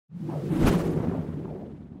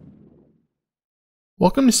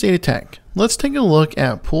Welcome to State of Tech. Let's take a look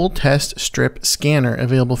at Pool Test Strip Scanner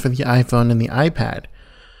available for the iPhone and the iPad.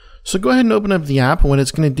 So go ahead and open up the app, and what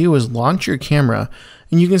it's going to do is launch your camera,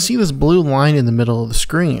 and you can see this blue line in the middle of the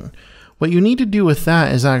screen. What you need to do with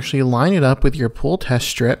that is actually line it up with your pool test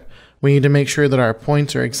strip. We need to make sure that our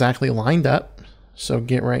points are exactly lined up. So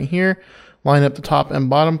get right here, line up the top and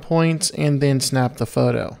bottom points, and then snap the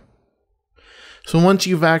photo. So once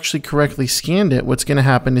you've actually correctly scanned it, what's going to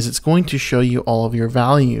happen is it's going to show you all of your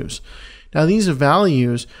values. Now these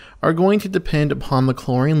values are going to depend upon the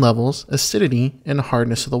chlorine levels, acidity, and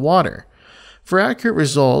hardness of the water. For accurate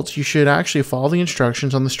results, you should actually follow the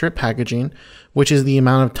instructions on the strip packaging, which is the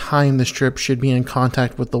amount of time the strip should be in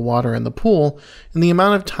contact with the water in the pool, and the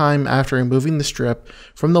amount of time after removing the strip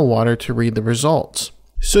from the water to read the results.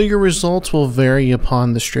 So your results will vary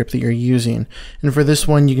upon the strip that you're using. And for this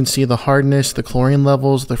one, you can see the hardness, the chlorine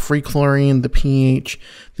levels, the free chlorine, the pH,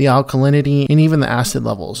 the alkalinity, and even the acid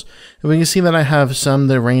levels. And we can see that I have some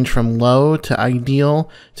that range from low to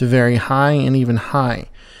ideal to very high and even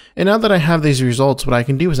high. And now that I have these results, what I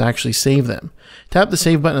can do is actually save them. Tap the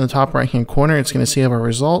save button in the top right hand corner, it's going to save our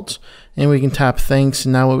results, and we can tap thanks,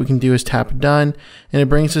 and now what we can do is tap done, and it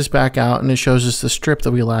brings us back out and it shows us the strip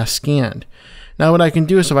that we last scanned. Now what I can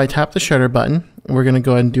do is if I tap the shutter button, we're going to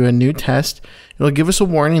go ahead and do a new test. It'll give us a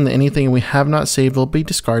warning that anything we have not saved will be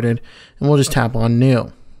discarded, and we'll just tap on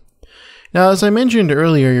new. Now as I mentioned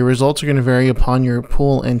earlier, your results are going to vary upon your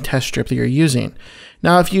pool and test strip that you're using.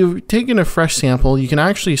 Now if you've taken a fresh sample, you can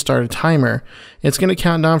actually start a timer. It's going to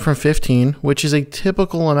count down from 15, which is a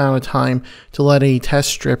typical amount of time to let a test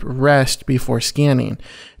strip rest before scanning.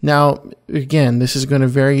 Now again, this is going to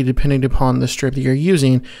vary depending upon the strip that you're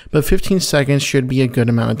using, but 15 seconds should be a good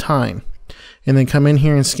amount of time. And then come in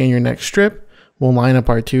here and scan your next strip. We'll line up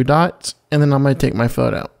our two dots, and then I'm going to take my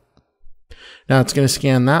photo. Now it's going to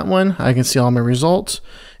scan that one. I can see all my results.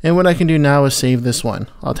 And what I can do now is save this one.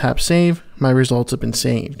 I'll tap save. My results have been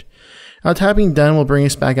saved. Now tapping done will bring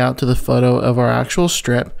us back out to the photo of our actual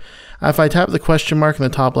strip. If I tap the question mark in the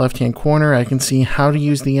top left hand corner, I can see how to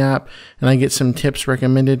use the app, and I get some tips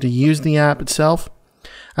recommended to use the app itself.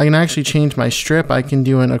 I can actually change my strip. I can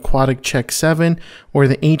do an aquatic check 7 or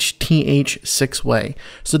the HTH 6 way.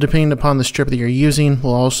 So depending upon the strip that you're using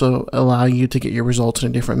will also allow you to get your results in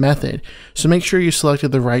a different method. So make sure you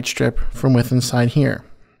selected the right strip from within inside here.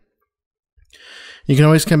 You can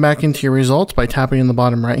always come back into your results by tapping in the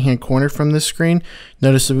bottom right hand corner from this screen.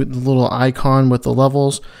 Notice the little icon with the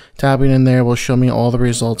levels. Tapping in there will show me all the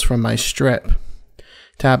results from my strip.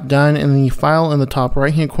 Tap done, and the file in the top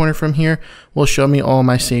right hand corner from here will show me all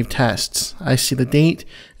my saved tests. I see the date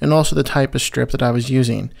and also the type of strip that I was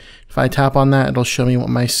using. If I tap on that, it'll show me what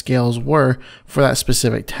my scales were for that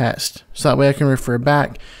specific test. So that way I can refer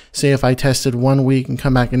back. Say if I tested 1 week and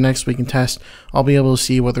come back in next week and test, I'll be able to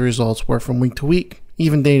see what the results were from week to week,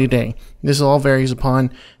 even day to day. This all varies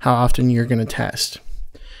upon how often you're going to test.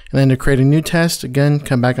 And then to create a new test, again,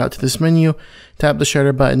 come back out to this menu, tap the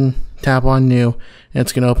shutter button, tap on new, and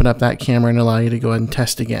it's going to open up that camera and allow you to go ahead and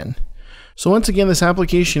test again. So once again, this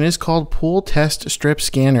application is called Pool Test Strip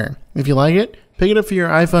Scanner. If you like it, pick it up for your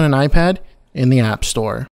iPhone and iPad in the App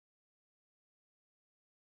Store.